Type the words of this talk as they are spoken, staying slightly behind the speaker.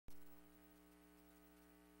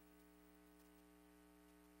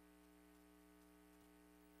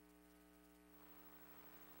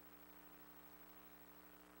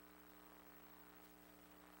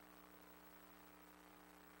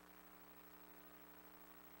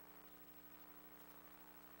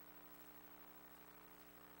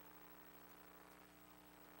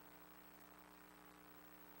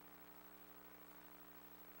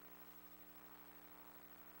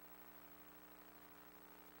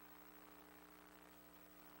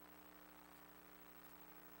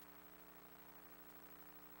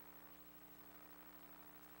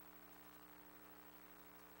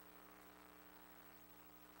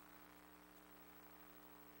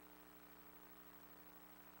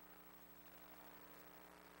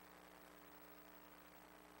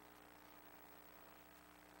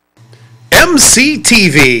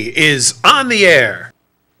MCTV is on the air.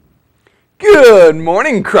 Good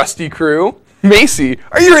morning, Krusty Crew. Macy,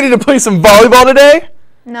 are you ready to play some volleyball today?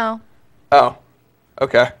 No. Oh,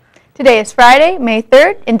 okay. Today is Friday, May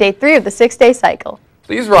 3rd, and day 3 of the 6-day cycle.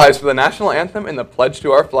 Please rise for the national anthem and the pledge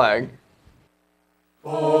to our flag.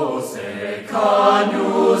 Oh, say, can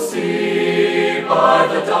you see by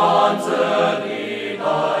the dawn's early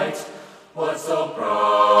light what so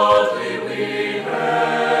proudly we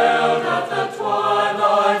hailed at the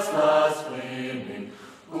twilight's last gleaming,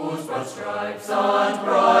 whose broad stripes and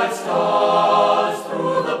bright stars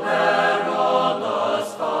through the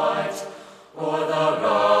perilous fight o'er the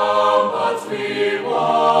ramparts we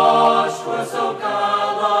watched were so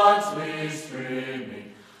gallantly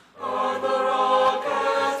streaming, and the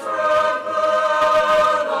rockets red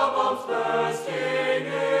glare, the bombs bursting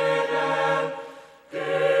in air,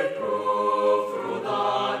 gave proof through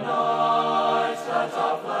the night that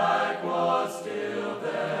our flag was still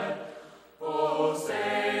there. Oh,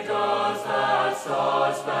 say does that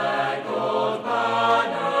star-spangled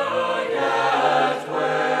banner yet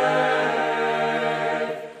wave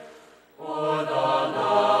o'er the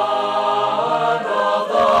land of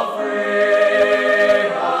the free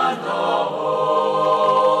and the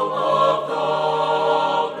home of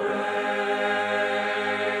the brave.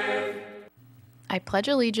 I pledge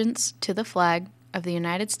allegiance to the flag of the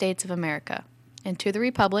United States of America and to the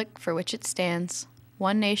republic for which it stands,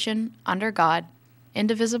 one nation, under God,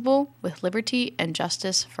 indivisible, with liberty and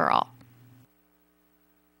justice for all.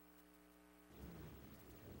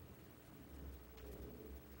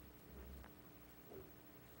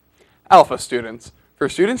 Alpha students. For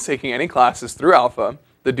students taking any classes through Alpha,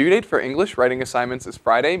 the due date for English writing assignments is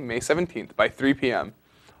Friday, May 17th by 3 p.m.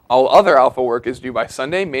 All other Alpha work is due by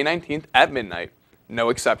Sunday, May 19th at midnight. No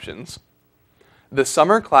exceptions. The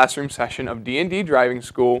summer classroom session of D&D Driving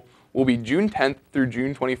School will be June 10th through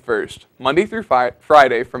June 21st, Monday through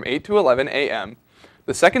Friday from 8 to 11 a.m.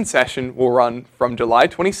 The second session will run from July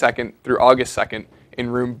 22nd through August 2nd in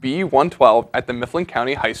room B112 at the Mifflin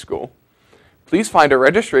County High School. Please find a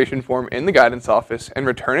registration form in the guidance office and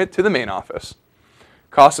return it to the main office.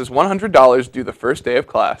 Cost is $100 due the first day of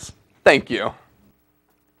class. Thank you.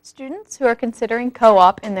 Students who are considering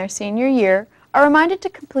co-op in their senior year are reminded to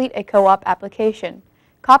complete a co-op application.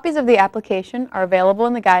 Copies of the application are available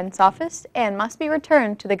in the guidance office and must be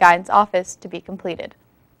returned to the guidance office to be completed.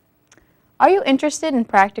 Are you interested in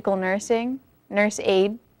practical nursing, nurse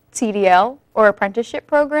aid, CDL, or apprenticeship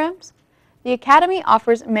programs? The Academy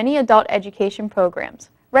offers many adult education programs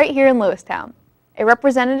right here in Lewistown. A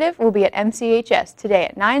representative will be at MCHS today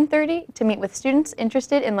at 9:30 to meet with students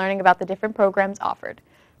interested in learning about the different programs offered.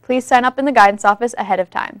 Please sign up in the guidance office ahead of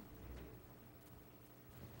time.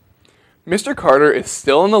 Mr. Carter is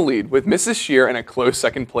still in the lead with Mrs. Shear in a close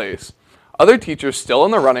second place. Other teachers still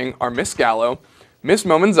in the running are Miss Gallo, Miss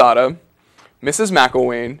Momanzada, Mrs.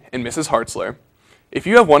 McElwain, and Mrs. Hartzler. If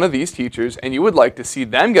you have one of these teachers and you would like to see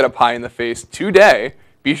them get a pie in the face today,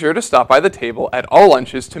 be sure to stop by the table at all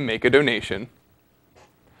lunches to make a donation.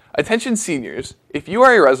 Attention seniors, if you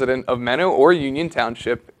are a resident of Menno or Union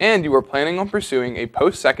Township and you are planning on pursuing a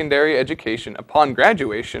post-secondary education upon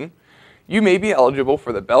graduation, you may be eligible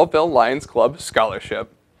for the Belleville Lions Club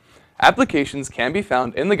Scholarship. Applications can be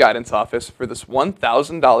found in the guidance office for this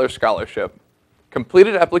 $1,000 scholarship.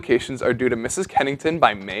 Completed applications are due to Mrs. Kennington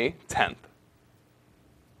by May 10th.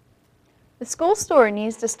 The school store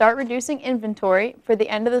needs to start reducing inventory for the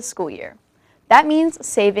end of the school year. That means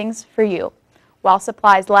savings for you. While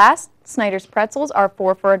supplies last, Snyder's pretzels are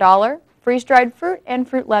 4 for $1, freeze-dried fruit and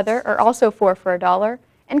fruit leather are also 4 for $1,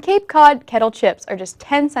 and Cape Cod kettle chips are just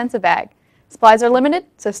 10 cents a bag. Supplies are limited,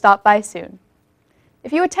 so stop by soon.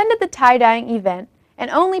 If you attended the tie-dyeing event and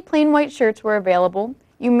only plain white shirts were available,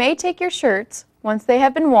 you may take your shirts, once they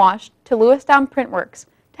have been washed, to Lewistown Printworks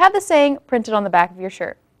to have the saying printed on the back of your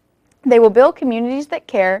shirt. They will build communities that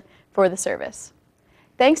care for the service.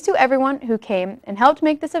 Thanks to everyone who came and helped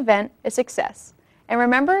make this event a success. And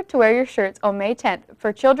remember to wear your shirts on May 10th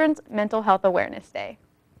for Children's Mental Health Awareness Day.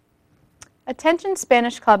 Attention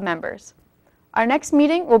Spanish Club members. Our next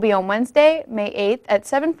meeting will be on Wednesday, May 8th at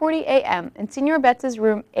 7:40 a.m. in Senior Betts'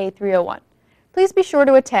 room A301. Please be sure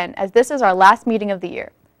to attend as this is our last meeting of the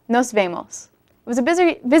year. Nos vemos. It was a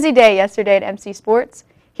busy day yesterday at MC Sports.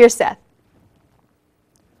 Here's Seth.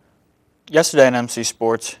 Yesterday in MC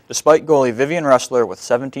Sports, despite goalie Vivian Ressler with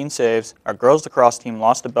 17 saves, our girls lacrosse team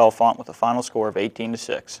lost to Bellefonte with a final score of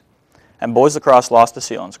 18-6, and boys lacrosse lost to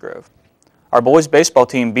Selinsgrove. Our boys baseball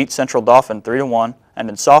team beat Central Dauphin 3-1, and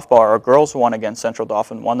in softball, our girls won against Central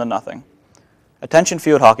Dauphin 1-0. Attention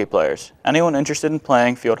field hockey players. Anyone interested in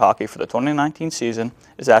playing field hockey for the 2019 season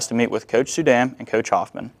is asked to meet with Coach Sudam and Coach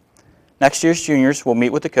Hoffman. Next year's juniors will meet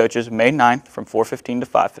with the coaches May 9th from 4:15 to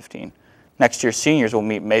 5:15. Next year's seniors will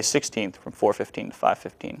meet May 16th from 4:15 to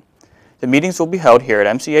 5:15. The meetings will be held here at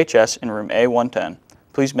MCHS in room A110.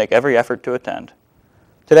 Please make every effort to attend.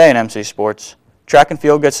 Today in MC Sports, track and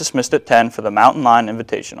field gets dismissed at 10 for the Mountain Line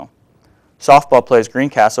Invitational. Softball plays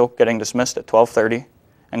Greencastle, getting dismissed at 12:30.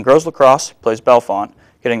 And girls lacrosse plays Bellefonte,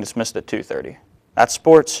 getting dismissed at 2:30. That's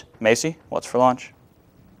sports. Macy, what's for lunch?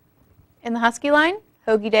 In the Husky line,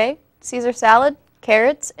 hoagie day, Caesar salad,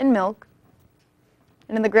 carrots, and milk.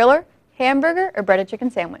 And in the griller, hamburger or breaded chicken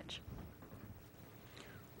sandwich.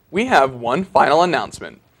 We have one final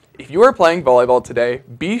announcement. If you are playing volleyball today,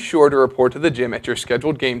 be sure to report to the gym at your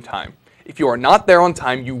scheduled game time. If you are not there on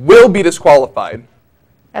time, you will be disqualified.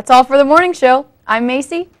 That's all for the morning show. I'm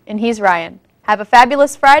Macy, and he's Ryan. Have a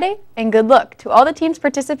fabulous Friday, and good luck to all the teams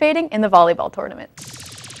participating in the volleyball tournament.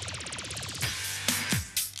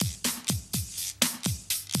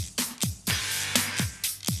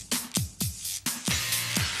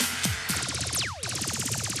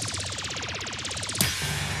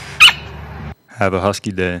 Have a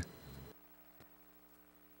Husky day.